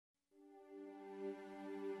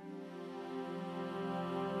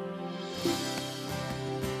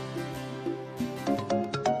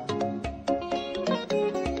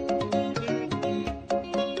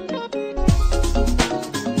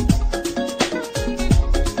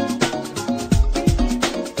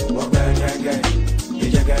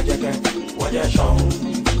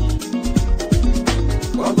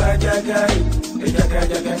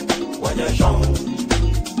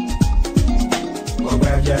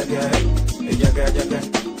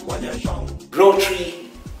Rotary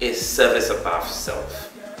is service above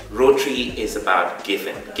self. Rotary is about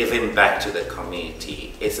giving back to the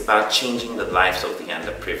community. It's about changing the lives of the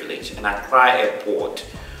underprivileged. And at Accra Airport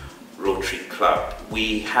Rotary Club,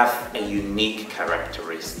 we have a unique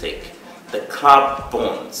characteristic. The club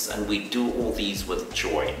bonds, and we do all these with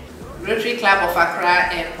joy. Rotary Club of Accra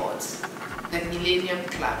Airport, the Millennium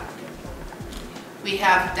Club. We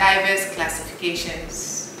have diverse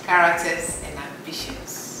classifications, characters, and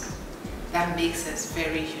ambitions. That makes us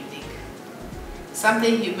very unique.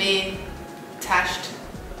 Something humane, touched,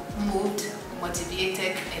 moved,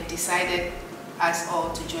 motivated, and decided us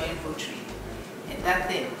all to join Rotary. And that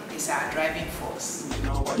thing is our driving force.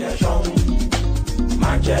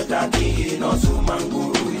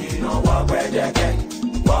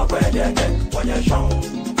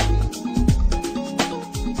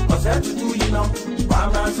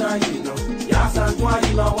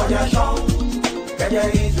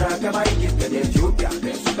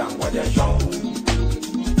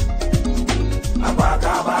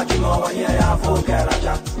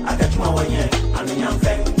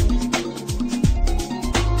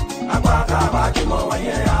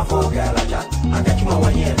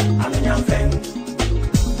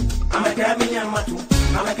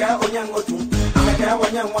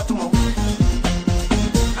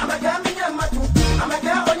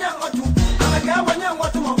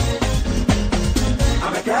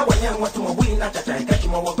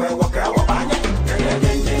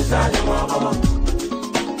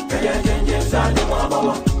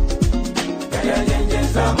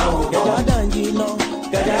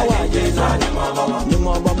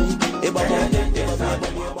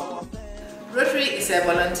 Rotary is a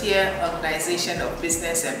volunteer organization of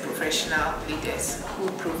business and professional leaders who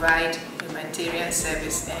provide humanitarian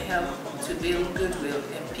service and help to build goodwill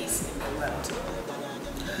and peace in the world.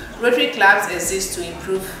 Rotary clubs exist to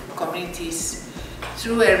improve communities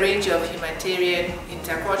through a range of humanitarian,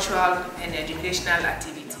 intercultural, and educational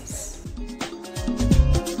activities.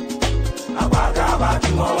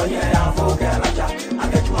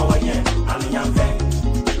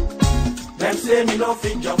 Them say me no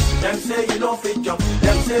fit jump, them say you no fit jump,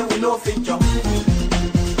 them say we no fit jump.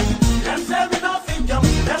 Them say we no fit jump,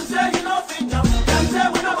 them say you no fit jump, them say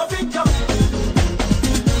we no go fit jump.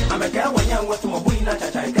 I'm a girl when you're with my boy, not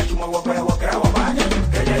a child, catch my walk, walk,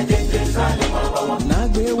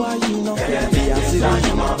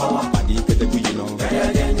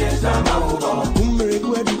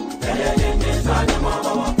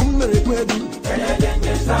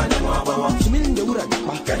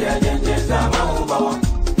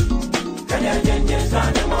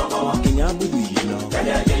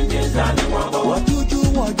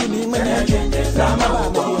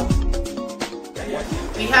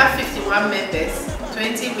 We have 51 members,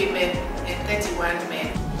 20 women and 31 men.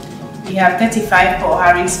 We have 35 Paul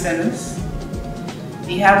Harris Fellows.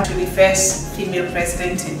 We have the first female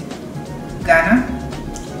president in Ghana.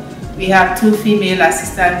 We have 2 female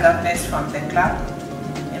assistant governors from the club.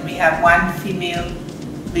 And we have 1 female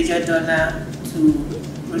major donor to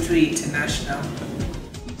Rotary International.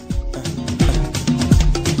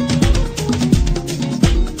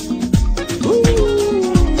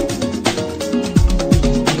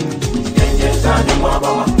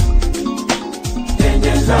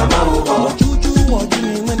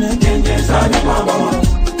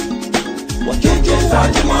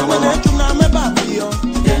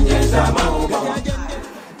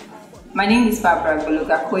 My name is Barbara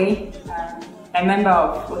Gologakwe. I'm a member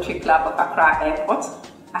of Rotary Club of Accra Airport.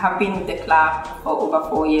 I have been with the club for over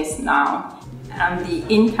 4 years now. I'm the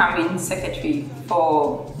incoming secretary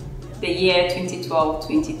for the year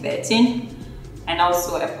 2012-2013 and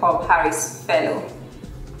also a Paul Harris Fellow.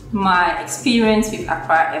 My experience with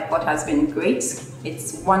Accra Airport has been great.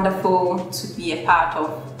 It's wonderful to be a part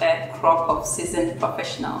of a crop of seasoned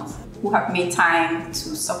professionals who have made time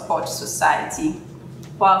to support society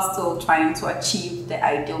while still trying to achieve the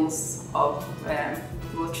ideals of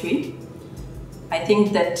Rotary. I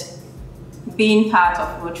think that being part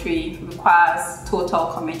of Rotary requires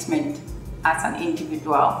total commitment as an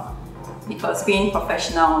individual, because being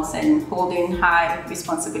professionals and holding high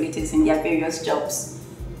responsibilities in their various jobs,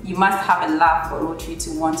 you must have a love for Rotary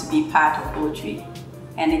to want to be part of Rotary.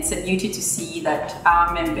 And it's a beauty to see that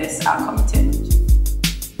our members are committed.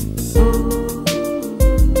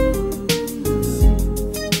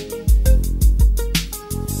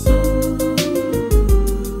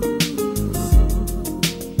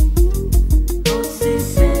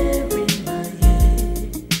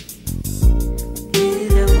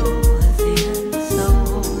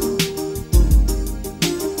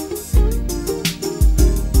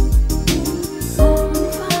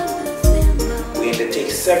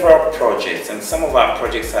 several projects, and some of our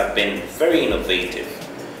projects have been very innovative.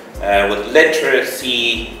 With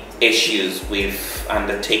literacy issues, we've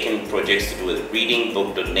undertaken projects to do with reading,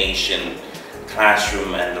 book donation,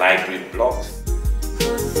 classroom and library blocks.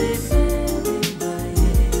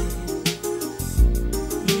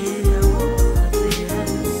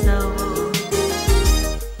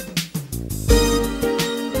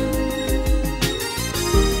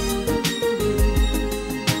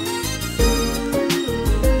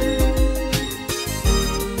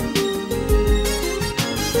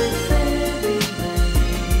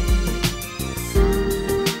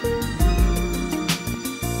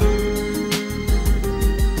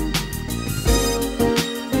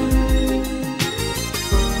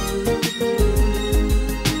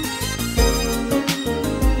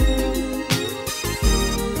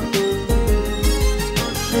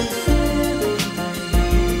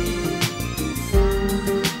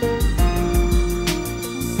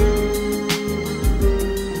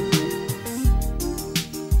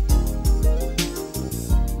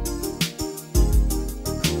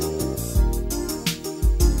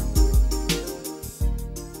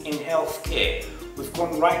 Healthcare, we've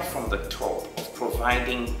gone right from the top of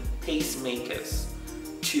providing pacemakers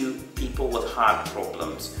to people with heart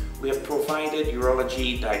problems. We have provided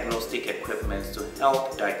urology diagnostic equipment to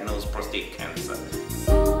help diagnose prostate cancer.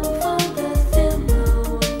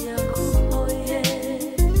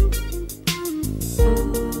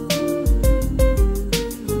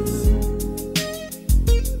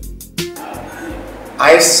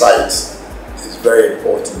 Eyesight is very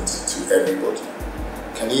important to everybody.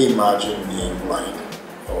 Can you imagine being blind?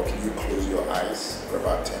 Or can you close your eyes for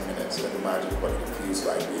about 10 minutes and imagine what it feels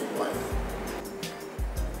like being blind?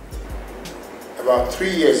 About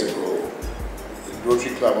 3 years ago, the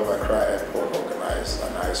Rotary Club of Accra Airport organized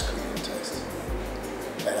an eye screening test.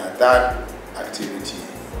 And at that activity,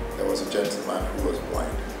 there was a gentleman who was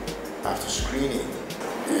blind. After screening,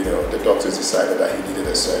 the doctors decided that he needed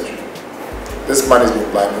a surgery. This man has been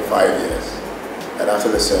blind for 5 years. And after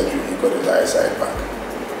the surgery, he got his eyesight back.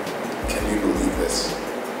 Can you believe this?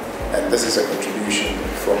 And this is a contribution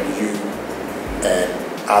from you and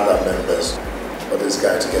other members for this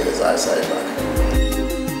guy to get his eyesight back.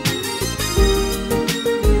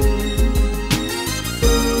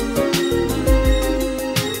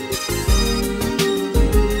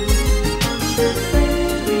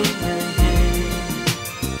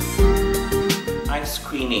 Eye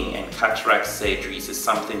screening and cataract surgeries is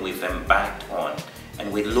something we've embarked on.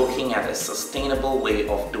 And we're looking at a sustainable way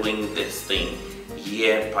of doing this thing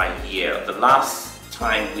year by year. The last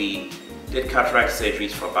time we did cataract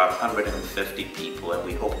surgeries for about 150 people, and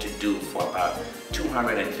we hope to do for about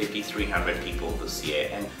 250, 300 people this year.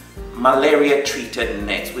 And malaria treated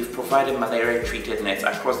nets, we've provided malaria treated nets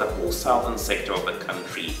across the whole southern sector of the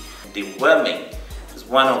country. Deworming is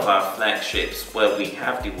one of our flagships where we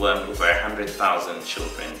have dewormed over 100,000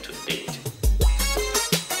 children to date.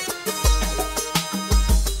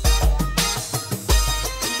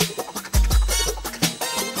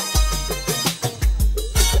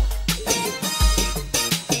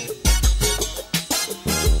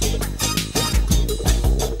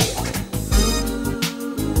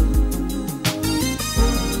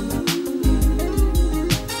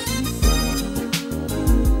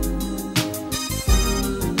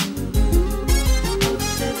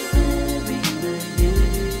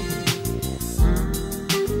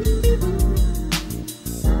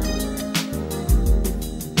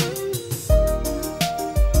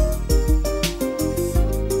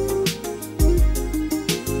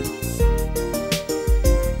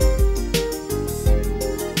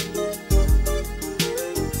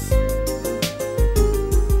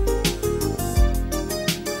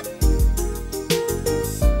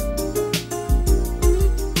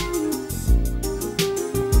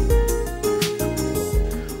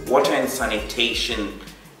 Water and sanitation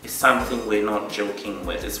is something we're not joking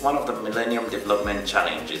with. It's one of the Millennium Development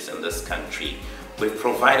Challenges in this country. We've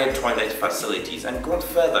provided toilet facilities and gone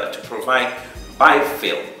further to provide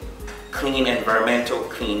biofuel, clean, environmental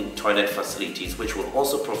clean toilet facilities, which will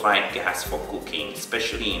also provide gas for cooking,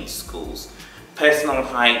 especially in schools. Personal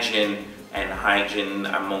hygiene and hygiene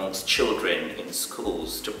amongst children in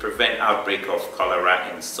schools to prevent outbreak of cholera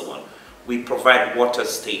and so on. We provide water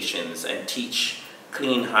stations and teach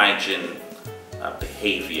clean hygiene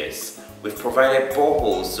behaviors. We've provided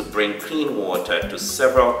boreholes to bring clean water to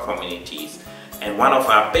several communities. And one of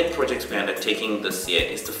our big projects we're undertaking this year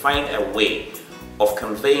is to find a way of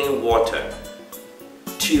conveying water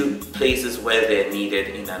to places where they're needed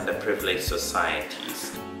in underprivileged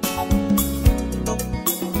societies.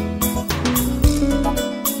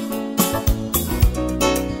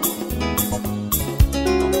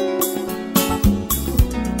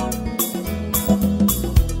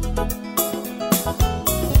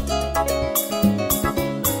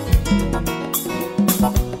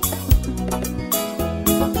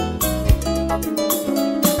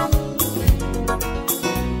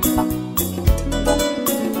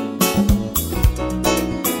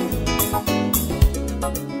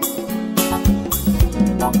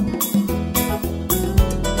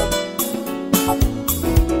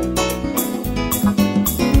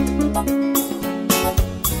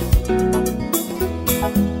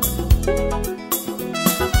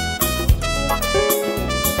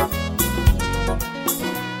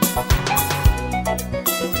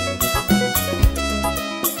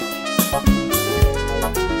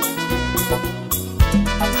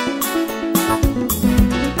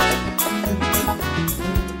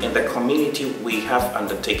 have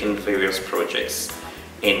undertaken various projects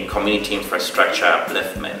in community infrastructure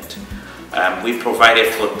upliftment. We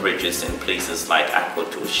provided footbridges in places like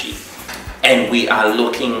Akotoshi, and we are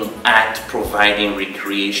looking at providing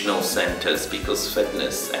recreational centers because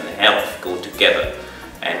fitness and health go together.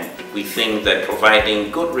 And we think that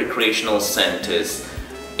providing good recreational centers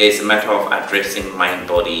is a matter of addressing mind,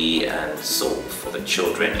 body and soul for the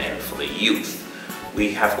children and for the youth.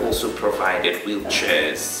 We have also provided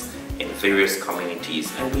wheelchairs in various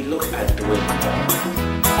communities, and we look at doing more.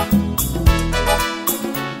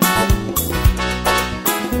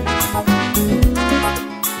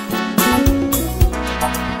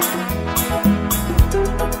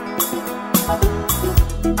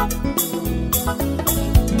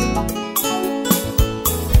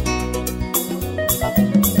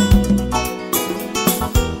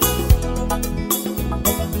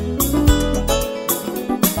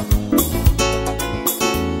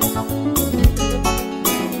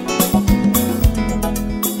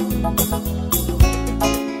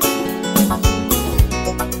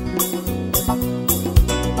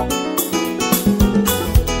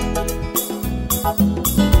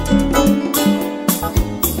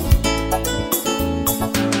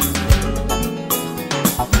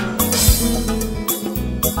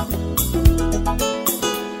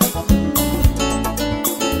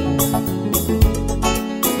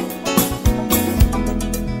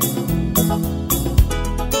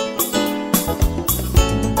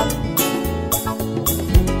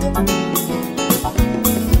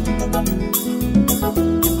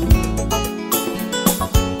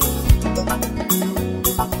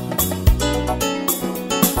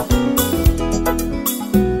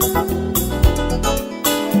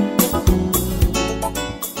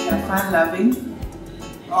 Loving.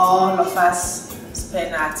 All of us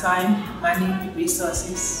spend our time, money,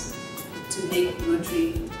 resources to make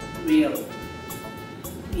Rotary real.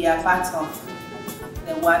 We are part of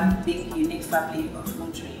the one big unique family of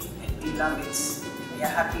Rotary, and we love it. We are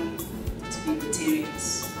happy to be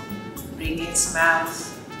Rotarians, bringing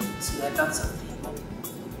smiles to a lot of people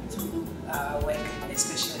through our work,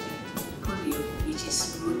 especially polio, which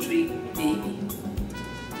is Rotary Baby.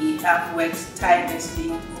 We have worked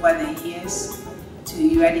tirelessly over the years to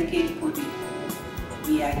eradicate polio.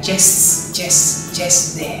 We are just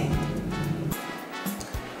there.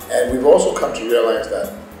 And we've also come to realize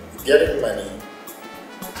that getting money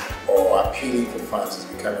or appealing for funds is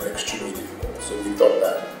becoming extremely difficult. So we thought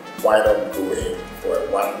that why not go in for a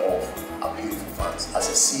one-off appeal for funds as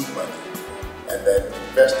a seed money, and then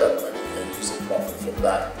invest that money and use the profit from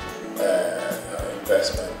that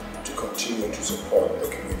investment to continue to support the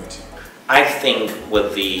community. I think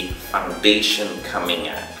with the foundation coming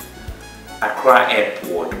up, Accra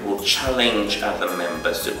Airport will challenge other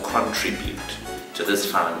members to contribute to this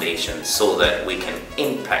foundation so that we can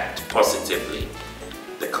impact positively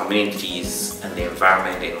the communities and the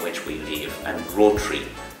environment in which we live, and Rotary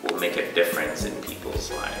will make a difference in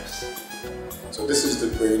people's lives. So this is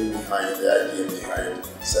the brain behind the idea behind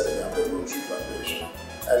setting up the Rotary Foundation.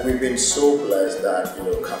 And we've been so blessed that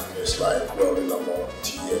companies like Weldon Lamont,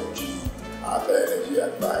 TMG, Arthur Energy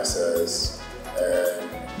Advisors,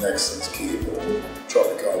 Nexus Cable,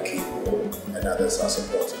 Tropical Cable, and others are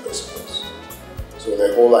supporting this cause. So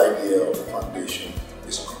the whole idea of the foundation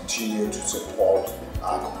is to continue to support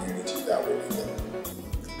our community that we live in.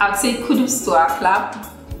 I'd say kudos to our club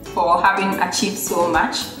for having achieved so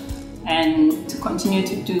much and to continue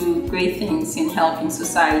to do great things in helping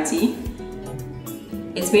society.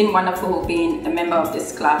 It's been wonderful being a member of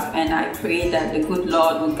this club, and I pray that the good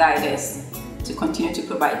Lord will guide us to continue to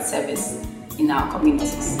provide service in our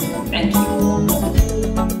communities. Thank you.